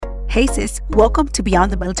Hey sis, welcome to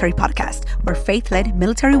Beyond the Military podcast, where faith-led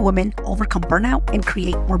military women overcome burnout and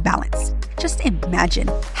create more balance. Just imagine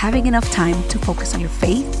having enough time to focus on your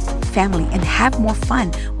faith, family, and have more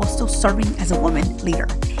fun while still serving as a woman leader.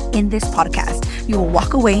 In this podcast, you will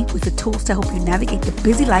walk away with the tools to help you navigate the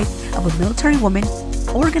busy life of a military woman,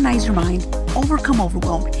 organize your mind, overcome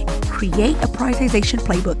overwhelm, create a prioritization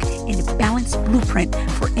playbook, and a balanced blueprint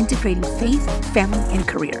for integrating faith, family, and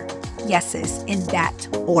career. Yes, sis, in that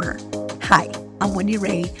order. Hi, I'm Wendy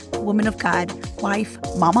Ray, woman of God, wife,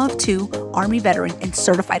 mama of two, Army veteran, and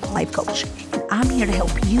certified life coach. And I'm here to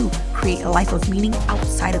help you create a life of meaning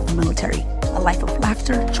outside of the military, a life of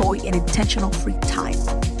laughter, joy, and intentional free time.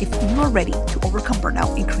 If you are ready to overcome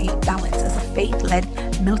burnout and create balance as a faith-led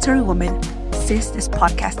military woman, sis, this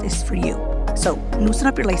podcast is for you. So loosen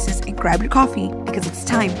up your laces and grab your coffee because it's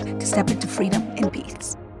time to step into freedom and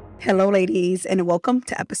peace. Hello, ladies, and welcome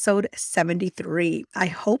to episode 73. I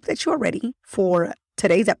hope that you are ready for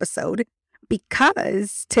today's episode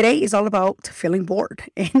because today is all about feeling bored.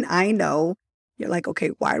 And I know you're like, okay,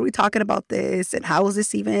 why are we talking about this? And how is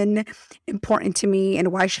this even important to me?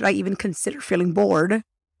 And why should I even consider feeling bored?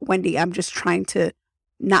 Wendy, I'm just trying to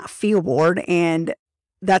not feel bored. And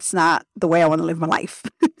that's not the way I want to live my life.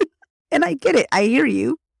 And I get it. I hear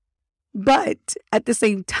you. But at the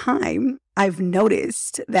same time, I've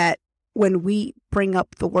noticed that when we bring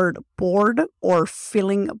up the word bored or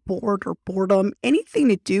feeling bored or boredom, anything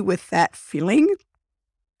to do with that feeling,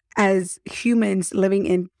 as humans living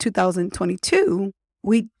in 2022,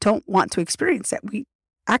 we don't want to experience that. We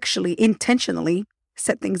actually intentionally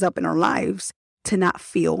set things up in our lives to not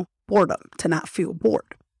feel boredom, to not feel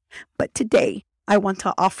bored. But today, I want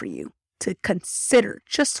to offer you to consider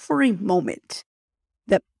just for a moment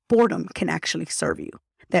that boredom can actually serve you.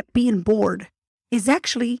 That being bored is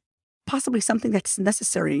actually possibly something that's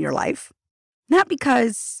necessary in your life. Not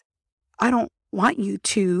because I don't want you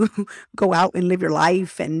to go out and live your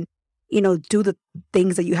life and, do the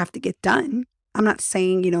things that you have to get done. I'm not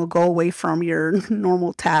saying, go away from your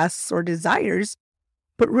normal tasks or desires.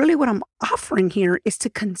 But really what I'm offering here is to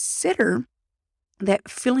consider that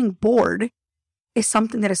feeling bored is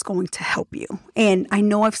something that is going to help you. And I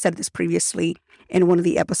know I've said this previously in one of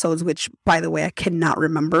the episodes, which, by the way, I cannot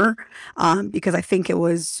remember because I think it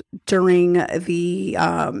was during the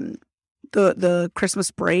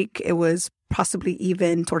Christmas break. It was possibly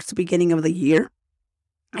even towards the beginning of the year.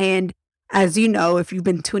 And as you know, if you've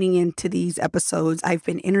been tuning into these episodes, I've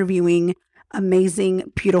been interviewing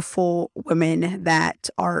amazing, beautiful women that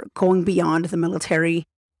are going beyond the military,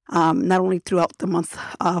 not only throughout the month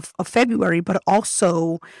of February, but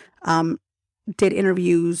also did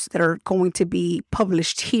interviews that are going to be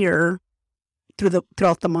published here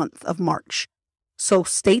throughout the month of March. So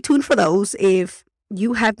stay tuned for those. If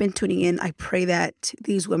you have been tuning in, I pray that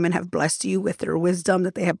these women have blessed you with their wisdom,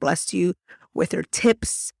 that they have blessed you with their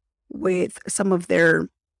tips, with some of their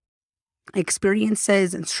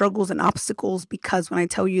experiences and struggles and obstacles, because when I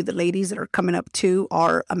tell you the ladies that are coming up too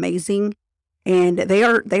are amazing. And they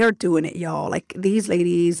are doing it, y'all. Like, these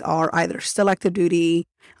ladies are either still active duty,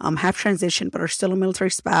 have transitioned, but are still a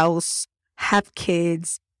military spouse, have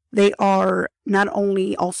kids. They are not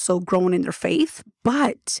only also growing in their faith,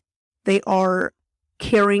 but they are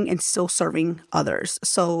caring and still serving others.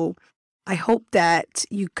 So I hope that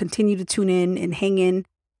you continue to tune in and hang in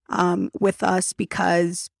with us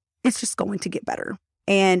because it's just going to get better.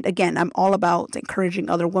 And again, I'm all about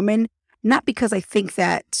encouraging other women. Not because I think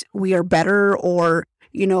that we are better or,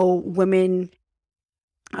 women,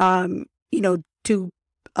 do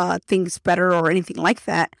things better or anything like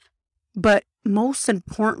that. But most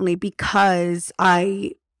importantly, because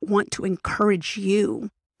I want to encourage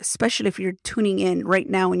you, especially if you're tuning in right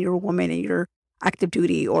now and you're a woman and you're active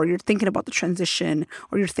duty, or you're thinking about the transition,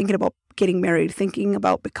 or you're thinking about getting married, thinking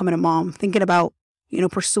about becoming a mom, thinking about,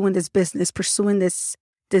 pursuing this business, pursuing this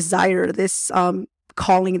desire, this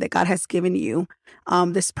calling that God has given you,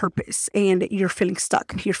 this purpose, and you're feeling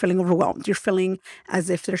stuck, you're feeling overwhelmed, you're feeling as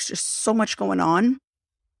if there's just so much going on.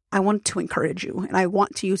 I want to encourage you, and I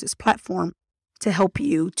want to use this platform to help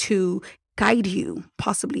you, to guide you,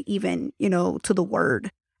 possibly even, to the word,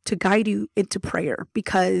 to guide you into prayer,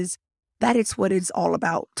 because that is what it's all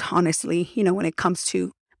about, honestly, when it comes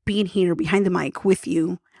to being here behind the mic with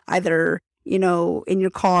you, either in your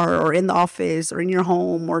car or in the office or in your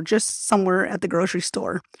home or just somewhere at the grocery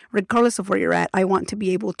store. Regardless of where you're at, I want to be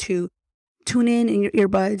able to tune in your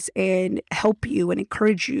earbuds and help you and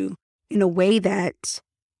encourage you in a way that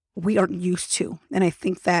we aren't used to. And I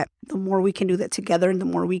think that the more we can do that together and the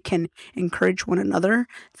more we can encourage one another,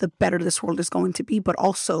 the better this world is going to be. But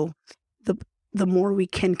also the more we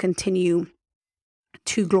can continue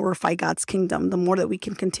to glorify God's kingdom, the more that we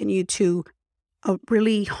can continue to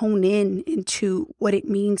really hone in into what it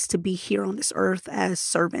means to be here on this earth as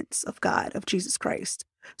servants of God, of Jesus Christ.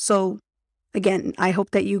 So again, I hope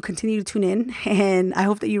that you continue to tune in, and I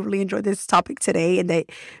hope that you really enjoyed this topic today and that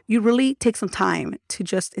you really take some time to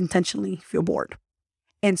just intentionally feel bored.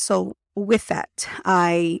 And so with that,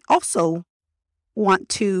 I also want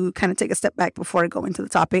to kind of take a step back before I go into the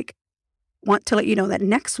topic. Want to let you know that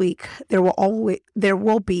next week there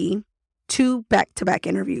will be 2 back-to-back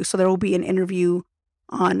interviews. So there will be an interview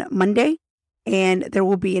on Monday and there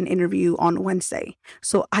will be an interview on Wednesday.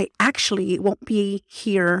 So I actually won't be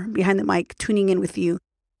here behind the mic tuning in with you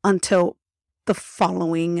until the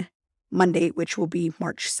following Monday, which will be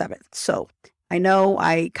March 7th. So I know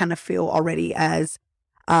I kind of feel already as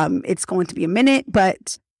it's going to be a minute,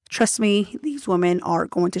 but trust me, these women are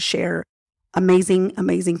going to share amazing,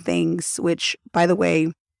 amazing things, which, by the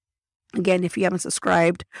way, again, if you haven't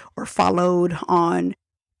subscribed or followed on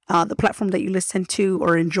the platform that you listen to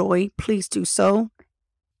or enjoy, please do so.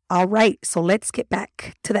 All right, so let's get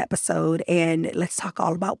back to the episode and let's talk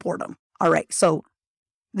all about boredom. All right, so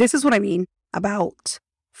this is what I mean about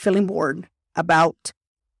feeling bored, about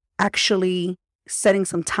actually setting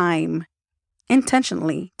some time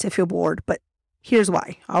intentionally to feel bored. But here's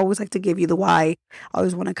why. I always like to give you the why. I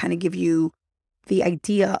always want to kind of give you the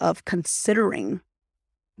idea of considering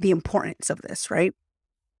the importance of this, right?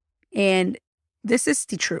 And this is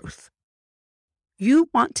the truth. You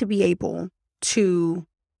want to be able to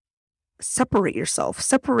separate yourself,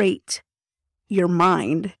 separate your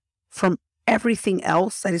mind from everything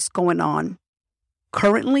else that is going on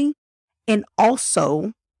currently, and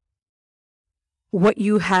also what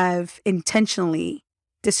you have intentionally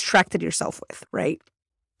distracted yourself with, right?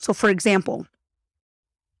 So for example,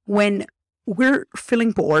 when we're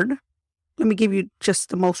feeling bored, let me give you just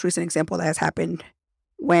the most recent example that has happened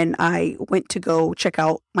when I went to go check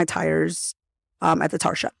out my tires at the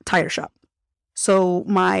tire shop. So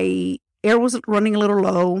my air was running a little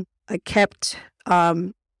low. I kept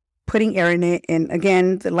putting air in it. And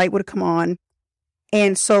again, the light would come on.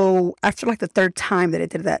 And so after like the 3rd time that I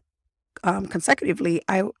did that consecutively,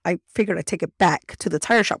 I figured I'd take it back to the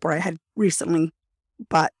tire shop where I had recently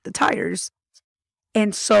bought the tires.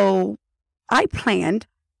 And so I planned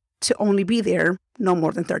to only be there no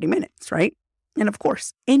more than 30 minutes, right? And of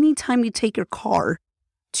course, anytime you take your car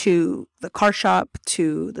to the car shop,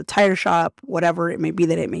 to the tire shop, whatever it may be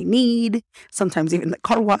that it may need, sometimes even the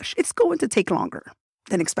car wash, it's going to take longer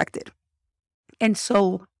than expected. And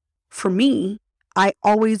so for me, I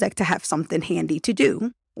always like to have something handy to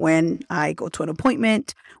do when I go to an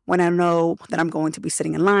appointment, when I know that I'm going to be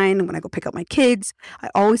sitting in line, when I go pick up my kids. I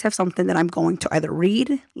always have something that I'm going to either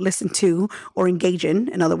read, listen to, or engage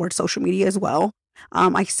in other words, social media as well.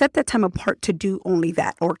 I set that time apart to do only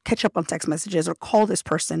that, or catch up on text messages, or call this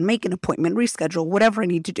person, make an appointment, reschedule, whatever I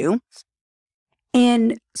need to do.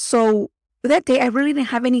 And so that day, I really didn't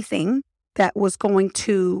have anything that was going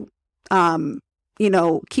to,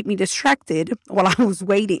 keep me distracted while I was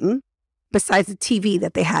waiting, besides the TV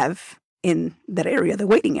that they have in that area, the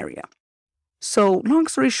waiting area. So long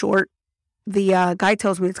story short, the guy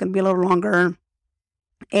tells me it's going to be a little longer.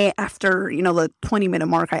 And after, the 20-minute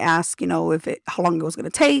mark, I ask, how long it was going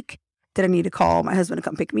to take. Did I need to call my husband to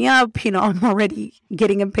come pick me up? I'm already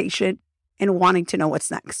getting impatient and wanting to know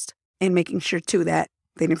what's next, and making sure too that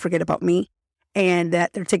they didn't forget about me and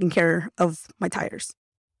that they're taking care of my tires.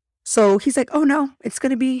 So he's like, oh no, it's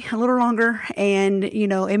going to be a little longer, and,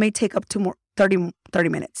 it may take up to more 30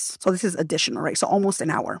 minutes. So this is additional, right? So almost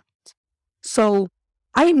an hour. So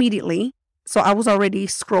I was already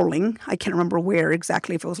scrolling. I can't remember where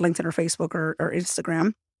exactly, if it was LinkedIn or Facebook or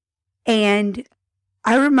Instagram. And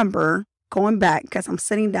I remember going back because I'm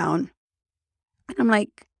sitting down and I'm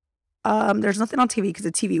like, there's nothing on TV because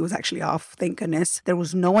the TV was actually off. Thank goodness. There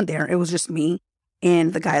was no one there. It was just me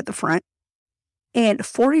and the guy at the front. And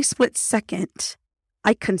for a split second,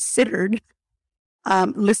 I considered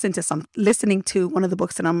listening to one of the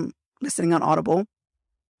books that I'm listening on Audible.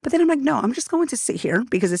 But then I'm like, no, I'm just going to sit here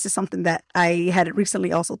because this is something that I had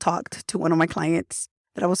recently also talked to one of my clients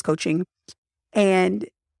that I was coaching. And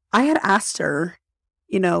I had asked her,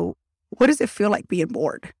 what does it feel like being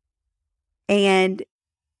bored? And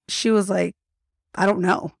she was like, I don't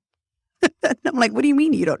know. And I'm like, what do you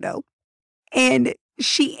mean you don't know? And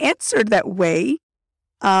she answered that way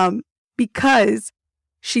because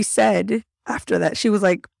she said after that, she was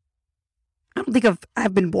like, I don't think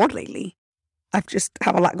I've been bored lately. I just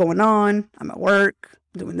have a lot going on. I'm at work,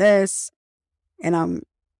 doing this, and I'm,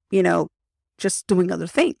 just doing other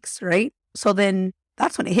things, right? So then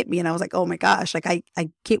that's when it hit me, and I was like, oh my gosh, like I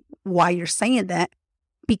get why you're saying that,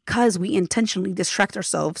 because we intentionally distract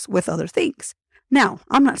ourselves with other things. Now,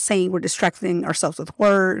 I'm not saying we're distracting ourselves with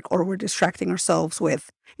work or we're distracting ourselves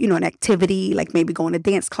with, an activity like maybe going to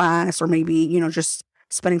dance class or maybe, just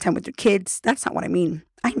spending time with your kids. That's not what I mean.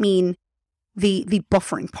 I mean the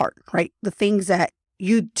buffering part, right? The things that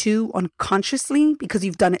you do unconsciously because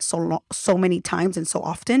you've done it so many times and so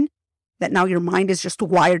often that now your mind is just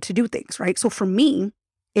wired to do things, right? So for me,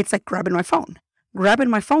 it's like grabbing my phone. Grabbing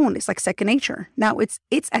my phone is like second nature. Now it's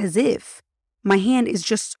as if my hand is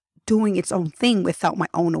just doing its own thing without my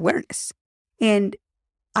own awareness. And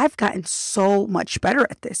I've gotten so much better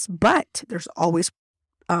at this, but there's always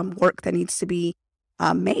work that needs to be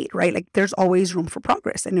made, right? Like there's always room for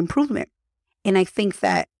progress and improvement. And I think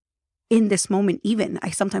that in this moment, even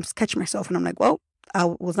I sometimes catch myself and I'm like, well, I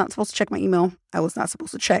was not supposed to check my email. I was not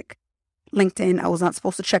supposed to check LinkedIn. I was not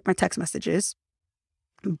supposed to check my text messages,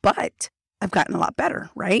 but I've gotten a lot better,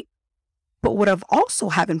 right? But what I've also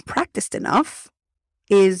haven't practiced enough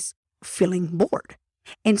is feeling bored.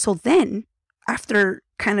 And so then after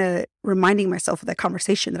kind of reminding myself of that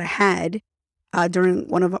conversation that I had during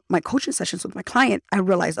one of my coaching sessions with my client, I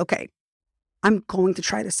realized, okay, I'm going to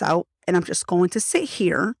try this out and I'm just going to sit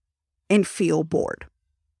here and feel bored.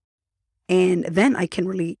 And then I can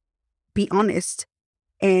really be honest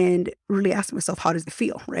and really ask myself, how does it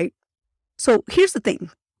feel, right? So here's the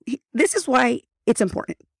thing. This is why it's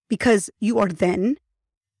important, because you are then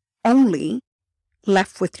only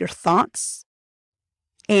left with your thoughts.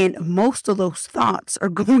 And most of those thoughts are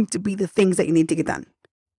going to be the things that you need to get done.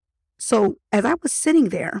 So as I was sitting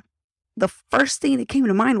there, the first thing that came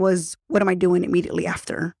to mind was, what am I doing immediately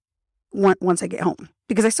after once I get home?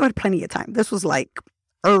 Because I still had plenty of time. This was like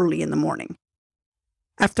early in the morning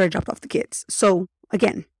after I dropped off the kids. So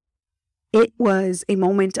again, it was a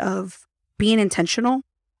moment of being intentional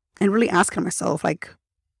and really asking myself, like,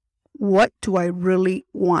 what do I really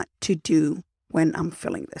want to do when I'm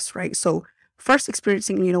feeling this, right? So first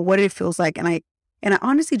experiencing, what it feels like. And I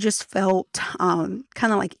honestly just felt kind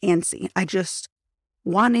of like antsy. I just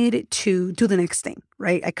wanted to do the next thing,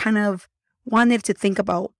 right? I kind of wanted to think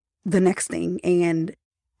about the next thing and,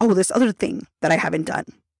 this other thing that I haven't done,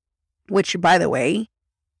 which, by the way,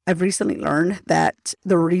 I've recently learned that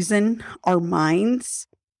the reason our minds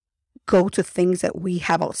go to things that we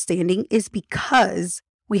have outstanding is because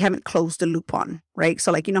we haven't closed the loop on, right?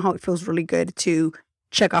 So like, how it feels really good to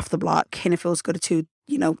check off the block and it feels good to,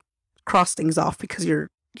 cross things off because you're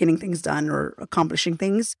getting things done or accomplishing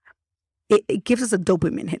things. It gives us a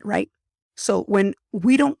dopamine hit, right? So when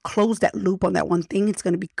we don't close that loop on that one thing, it's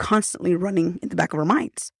going to be constantly running in the back of our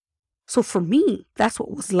minds. So for me, that's what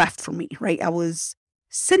was left for me, right? I was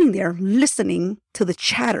sitting there listening to the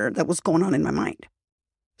chatter that was going on in my mind.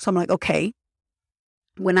 So I'm like, okay,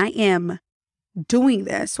 when I am doing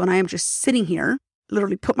this, when I am just sitting here,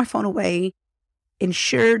 literally put my phone away,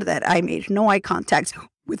 ensured that I made no eye contact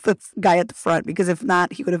with the guy at the front, because if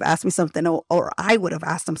not, he would have asked me something or I would have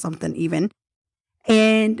asked him something even.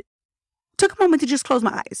 And took a moment to just close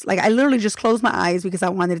my eyes. Like I literally just closed my eyes because I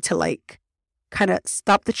wanted to like kind of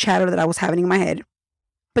stop the chatter that I was having in my head.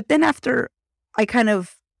 But then after I kind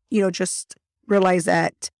of, just realized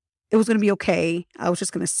that it was going to be okay. I was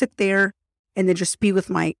just going to sit there and then just be with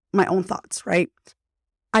my own thoughts, right?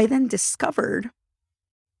 I then discovered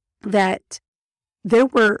that there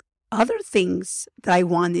were other things that I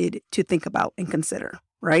wanted to think about and consider,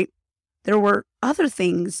 right? There were other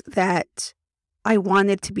things that I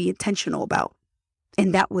wanted to be intentional about,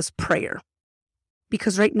 and that was prayer.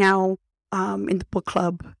 Because right now, in the book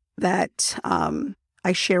club that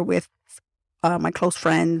I share with my close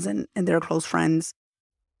friends and their close friends,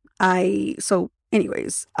 I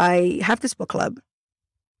have this book club,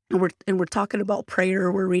 and we're talking about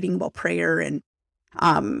prayer. We're reading about prayer, and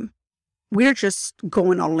we're just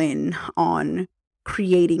going all in on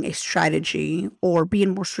creating a strategy or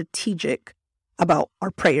being more strategic about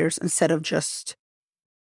our prayers instead of just,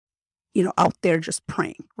 out there just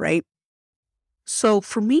praying, right? So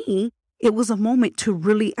for me, it was a moment to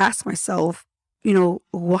really ask myself,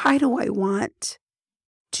 why do I want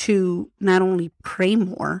to not only pray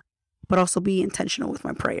more, but also be intentional with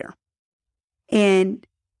my prayer? And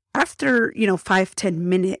after, 5-10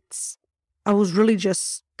 minutes, I was really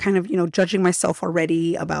just kind of, judging myself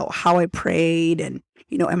already about how I prayed and,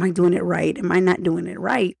 am I doing it right? Am I not doing it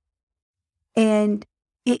right? And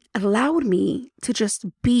it allowed me to just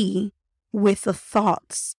be with the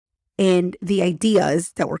thoughts and the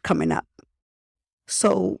ideas that were coming up.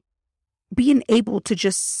 So being able to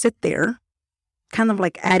just sit there, kind of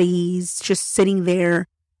like at ease, just sitting there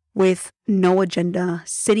with no agenda,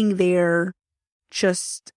 sitting there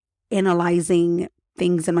just analyzing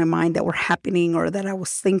things in my mind that were happening or that I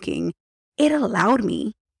was thinking, it allowed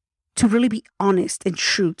me to really be honest and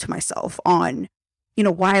true to myself on,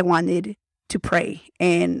 why I wanted to pray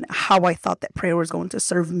and how I thought that prayer was going to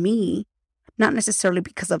serve me, not necessarily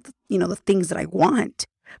because of, the things that I want,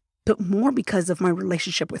 but more because of my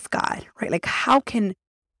relationship with God, right? Like, how can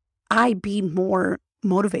I be more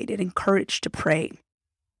motivated, encouraged to pray?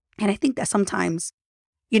 And I think that sometimes,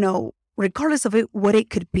 regardless of what it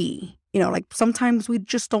could be, like sometimes we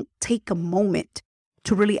just don't take a moment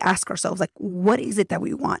to really ask ourselves, like, what is it that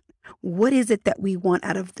we want? What is it that we want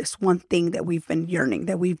out of this one thing that we've been yearning,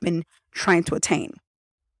 that we've been trying to attain?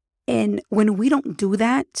 And when we don't do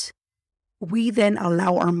that, we then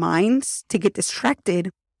allow our minds to get distracted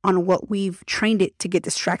on what we've trained it to get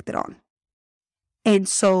distracted on. And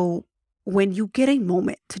so when you get a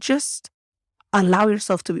moment to just allow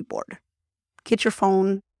yourself to be bored, get your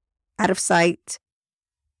phone out of sight,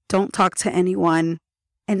 don't talk to anyone,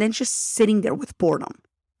 and then just sitting there with boredom,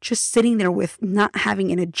 just sitting there with not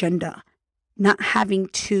having an agenda, not having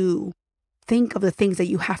to think of the things that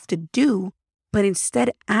you have to do, but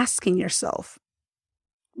instead asking yourself,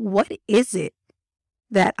 what is it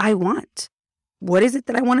that I want? What is it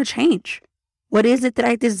that I want to change? What is it that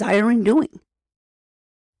I desire in doing?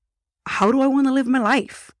 How do I want to live my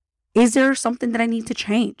life? Is there something that I need to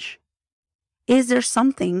change? Is there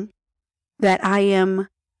something that I am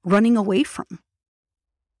running away from?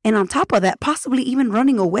 And on top of that, possibly even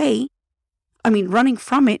running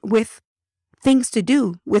from it with things to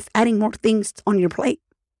do, with adding more things on your plate.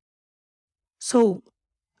 So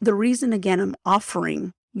the reason, again, I'm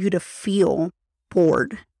offering you to feel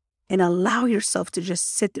bored and allow yourself to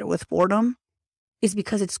just sit there with boredom is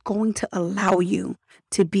because it's going to allow you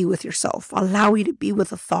to be with yourself, allow you to be with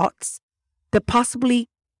the thoughts that possibly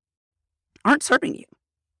aren't serving you.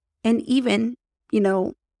 And even,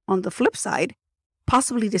 on the flip side,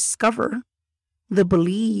 possibly discover the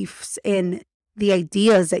beliefs and the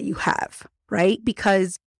ideas that you have, right?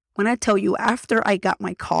 Because when I tell you, after I got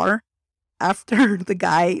my car, after the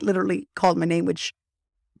guy literally called my name, which,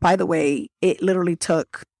 by the way, it literally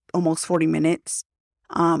took almost 40 minutes.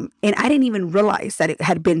 And I didn't even realize that it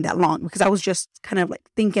had been that long because I was just kind of like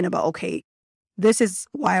thinking about, okay, this is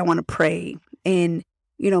why I want to pray. And,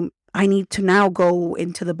 I need to now go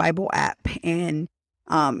into the Bible app and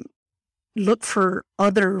look for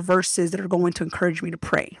other verses that are going to encourage me to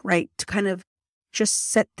pray, right? To kind of just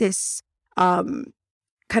set this kind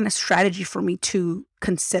of strategy for me to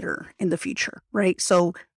consider in the future, right?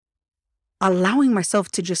 So allowing myself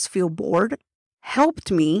to just feel bored helped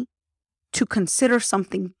me to consider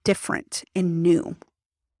something different and new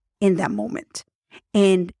in that moment.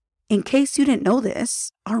 And in case you didn't know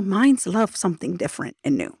this, our minds love something different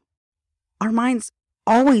and new. Our minds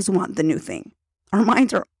always want the new thing. Our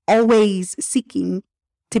minds are always seeking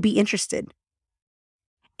to be interested.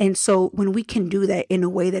 And so when we can do that in a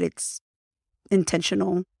way that it's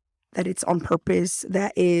intentional, that it's on purpose,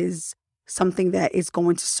 that is something that is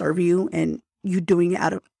going to serve you and you doing it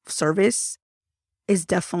out of service, is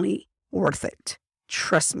definitely worth it.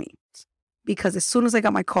 Trust me. Because as soon as I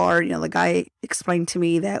got my car, the guy explained to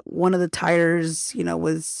me that one of the tires,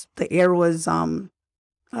 the air was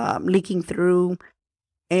leaking through,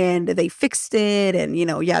 and they fixed it, and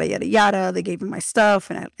yada yada yada. They gave me my stuff,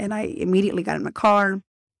 and I immediately got in my car.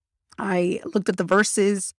 I looked at the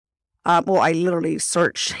verses. I literally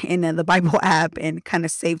searched in the Bible app and kind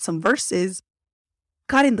of saved some verses.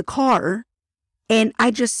 Got in the car, and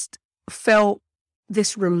I just felt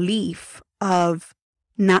this relief of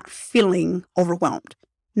not feeling overwhelmed,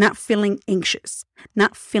 not feeling anxious,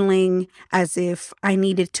 not feeling as if I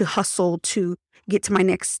needed to hustle to get to my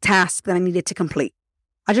next task that I needed to complete.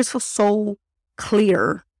 I just feel so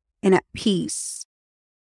clear and at peace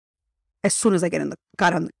as soon as I got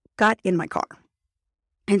in my car.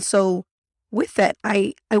 And so with that,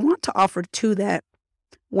 I want to offer too that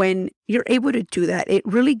when you're able to do that, it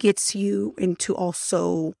really gets you into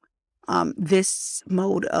also this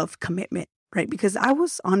mode of commitment, right? Because I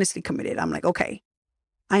was honestly committed. I'm like, okay,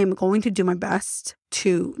 I am going to do my best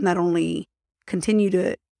to not only continue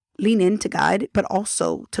to lean into God, but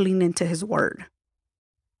also to lean into His Word,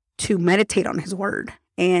 to meditate on His Word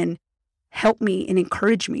and help me and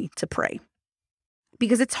encourage me to pray.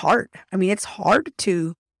 Because it's hard. It's hard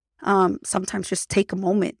to sometimes just take a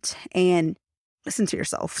moment and listen to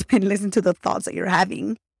yourself and listen to the thoughts that you're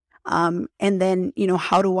having. And then,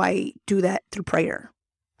 how do I do that through prayer?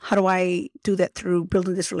 How do I do that through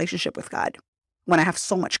building this relationship with God when I have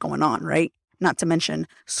so much going on, right? Not to mention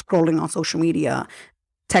scrolling on social media,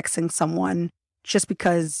 texting someone just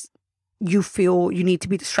because you feel you need to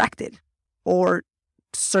be distracted, or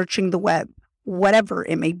searching the web, whatever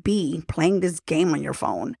it may be, playing this game on your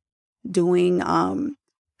phone, doing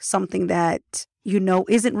something that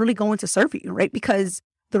isn't really going to serve you, right? Because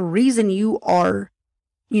the reason you are,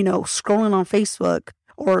 scrolling on Facebook,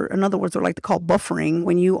 or in other words, what I like to call buffering,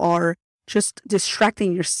 when you are just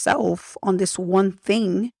distracting yourself on this one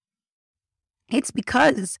thing, it's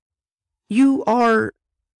because you are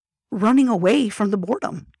running away from the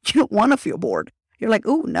boredom. You don't want to feel bored. You're like,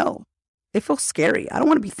 oh no, it feels scary. I don't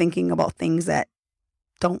want to be thinking about things that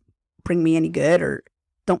don't bring me any good or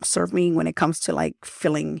don't serve me when it comes to like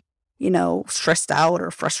feeling, stressed out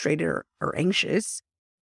or frustrated or anxious.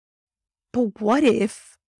 But what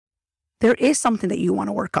if there is something that you want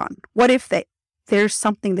to work on? What if there's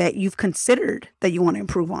something that you've considered that you want to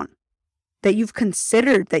improve on, that you've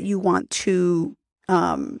considered that you want to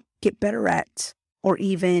get better at, or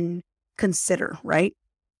even consider, right?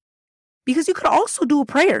 Because you could also do a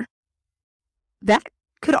prayer. That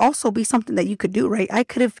could also be something that you could do, right? I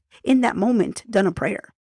could have, in that moment, done a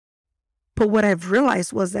prayer. But what I've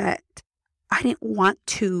realized was that I didn't want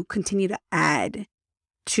to continue to add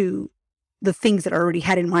to the things that I already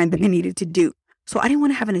had in mind that I needed to do. So I didn't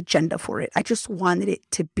want to have an agenda for it. I just wanted it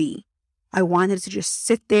to be. I wanted to just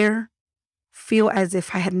sit there, feel as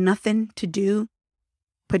if I had nothing to do,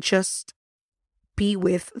 but just be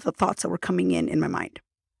with the thoughts that were coming in my mind.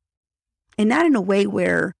 And not in a way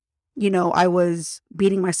where, I was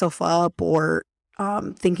beating myself up or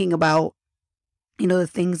thinking about, the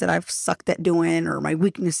things that I've sucked at doing, or my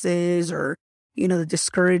weaknesses, or, the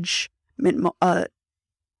discouragement,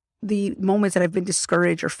 the moments that I've been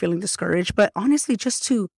discouraged or feeling discouraged, but honestly, just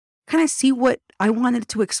to kind of see what I wanted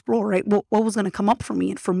to explore, right? What was going to come up for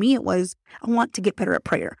me. And for me, it was, I want to get better at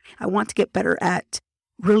prayer. I want to get better at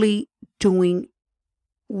really doing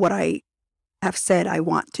what I have said I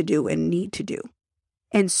want to do and need to do.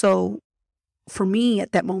 And so for me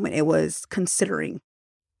at that moment, it was considering,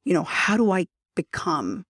 how do I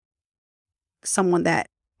become someone that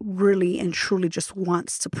really and truly just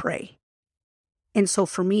wants to pray? And so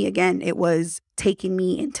for me, again, it was taking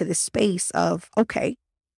me into this space of, okay,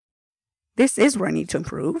 this is where I need to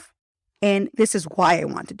improve. And this is why I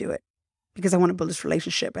want to do it, because I want to build this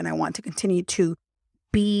relationship and I want to continue to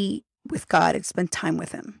be with God and spend time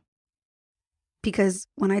with him. Because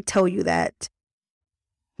when I tell you that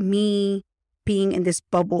me being in this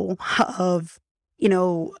bubble of,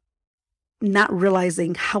 not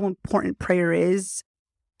realizing how important prayer is,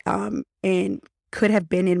 and could have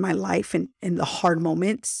been in my life and in the hard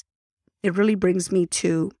moments, it really brings me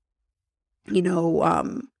to,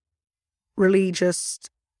 really just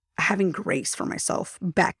having grace for myself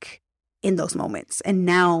back in those moments. And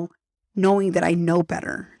now knowing that I know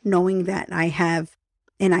better, knowing that I have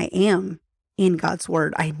and I am in God's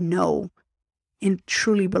word, I know and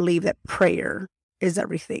truly believe that prayer is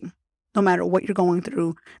everything. No matter what you're going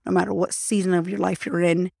through, no matter what season of your life you're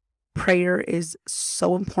in, prayer is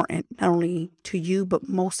so important, not only to you, but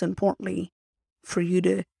most importantly, for you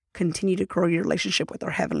to continue to grow your relationship with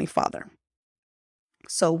our Heavenly Father.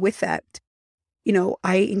 So with that,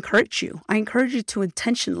 I encourage you to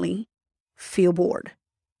intentionally feel bored,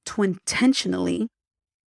 to intentionally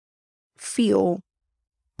feel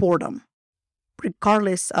boredom,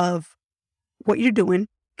 regardless of what you're doing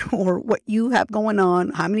or what you have going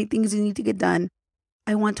on, how many things you need to get done.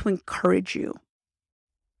 I want to encourage you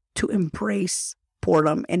to embrace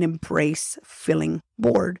boredom and embrace feeling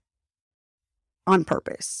bored on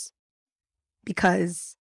purpose.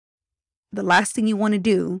 Because the last thing you want to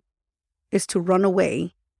do is to run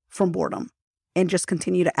away from boredom and just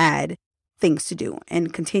continue to add things to do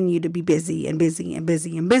and continue to be busy and busy and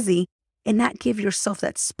busy and busy, and not give yourself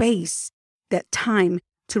that space, that time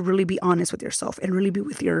to really be honest with yourself and really be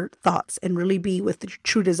with your thoughts and really be with the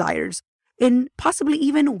true desires and possibly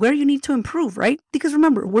even where you need to improve, right? Because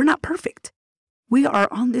remember, we're not perfect. We are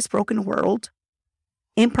on this broken world,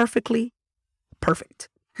 imperfectly perfect.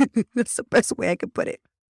 That's the best way I could put it.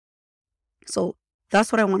 So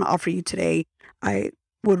that's what I want to offer you today. I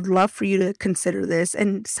would love for you to consider this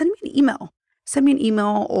and send me an email. Send me an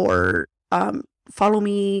email or follow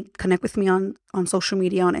me, connect with me on social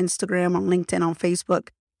media, on Instagram, on LinkedIn, on Facebook.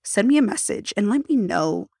 Send me a message and let me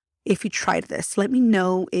know if you tried this. Let me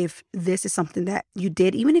know if this is something that you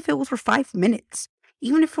did, even if it was for 5 minutes,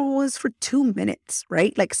 even if it was for 2 minutes,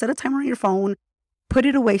 right? Like set a timer on your phone, put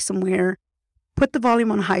it away somewhere, put the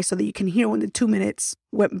volume on high so that you can hear when the 2 minutes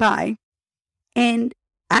went by. And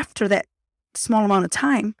after that small amount of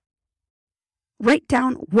time, write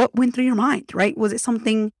down what went through your mind, right? Was it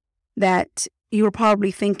something that you were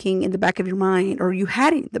probably thinking in the back of your mind, or you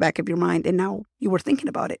had it in the back of your mind and now you were thinking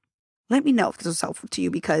about it? Let me know if this was helpful to you,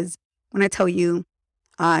 because when I tell you,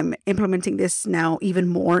 I'm implementing this now even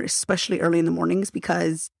more, especially early in the mornings,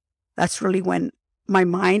 because that's really when my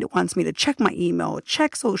mind wants me to check my email,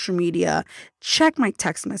 check social media, check my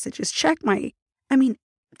text messages, check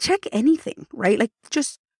anything, right? Like,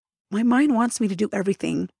 just my mind wants me to do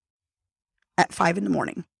everything at 5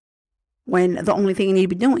 a.m, when the only thing I need to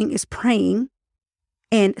be doing is praying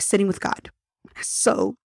and sitting with God.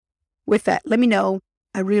 So with that, let me know.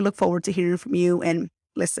 I really look forward to hearing from you. And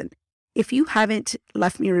listen, if you haven't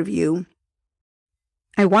left me a review,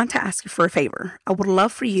 I want to ask you for a favor. I would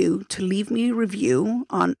love for you to leave me a review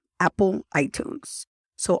on Apple iTunes.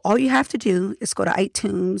 So all you have to do is go to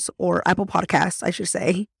iTunes, or Apple Podcasts, I should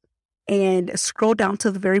say, and scroll down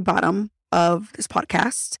to the very bottom of this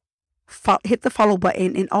podcast. Hit the follow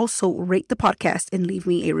button, and also rate the podcast and leave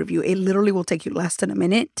me a review. It literally will take you less than a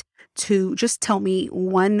minute to just tell me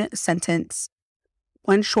one sentence,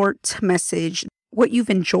 one short message, what you've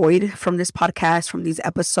enjoyed from this podcast, from these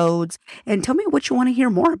episodes, and tell me what you want to hear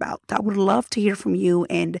more about. I would love to hear from you,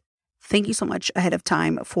 and thank you so much ahead of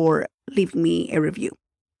time for leaving me a review.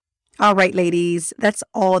 All right, ladies, that's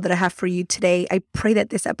all that I have for you today. I pray that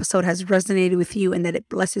this episode has resonated with you and that it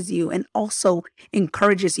blesses you and also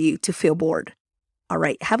encourages you to feel bored. All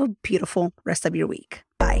right, have a beautiful rest of your week.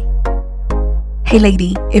 Bye. Hey,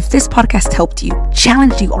 lady, if this podcast helped you,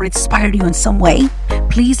 challenged you, or inspired you in some way,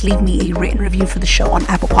 please leave me a written review for the show on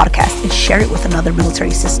Apple Podcasts and share it with another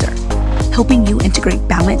military sister. Helping you integrate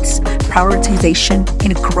balance, prioritization,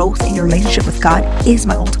 and growth in your relationship with God is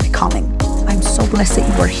my ultimate calling. I'm so blessed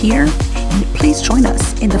that you are here, and please join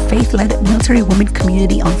us in the Faith-Led Military Women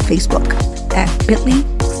community on Facebook at bit.ly/Beyond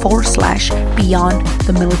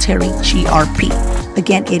the Military GRP.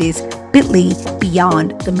 Again, it is bit.ly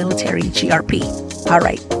Beyond the Military GRP. All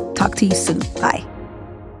right, talk to you soon. Bye.